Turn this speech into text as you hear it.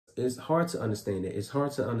It's hard to understand that. It's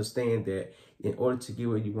hard to understand that in order to get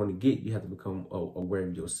where you want to get, you have to become aware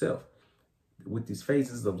of yourself. With these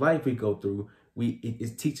phases of life we go through,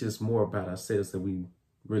 it teaches us more about ourselves than we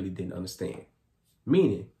really didn't understand.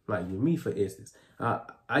 Meaning, like me, for instance,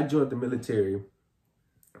 I joined the military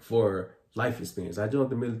for life experience. I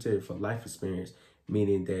joined the military for life experience,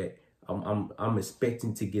 meaning that I'm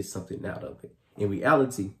expecting to get something out of it. In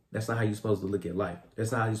reality, that's not how you're supposed to look at life.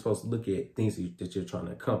 That's not how you're supposed to look at things that you're trying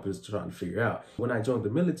to accomplish, trying to figure out. When I joined the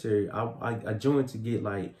military, I joined to get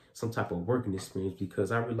like some type of working experience,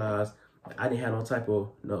 because I realized I didn't have no type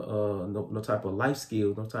of no type of life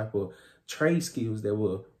skills, no type of trade skills that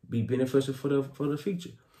will be beneficial for the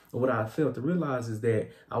future. And what I failed to realize is that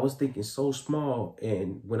I was thinking so small,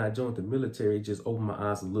 and when I joined the military, it just opened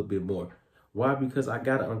my eyes a little bit more. Why? Because I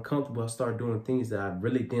got uncomfortable. I started doing things that I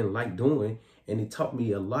really didn't like doing, and it taught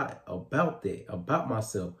me a lot about that, about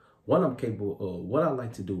myself, what I'm capable of, what I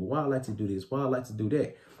like to do, why I like to do this, why I like to do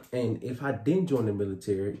that. And if I didn't join the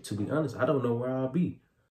military, to be honest, I don't know where I'll be.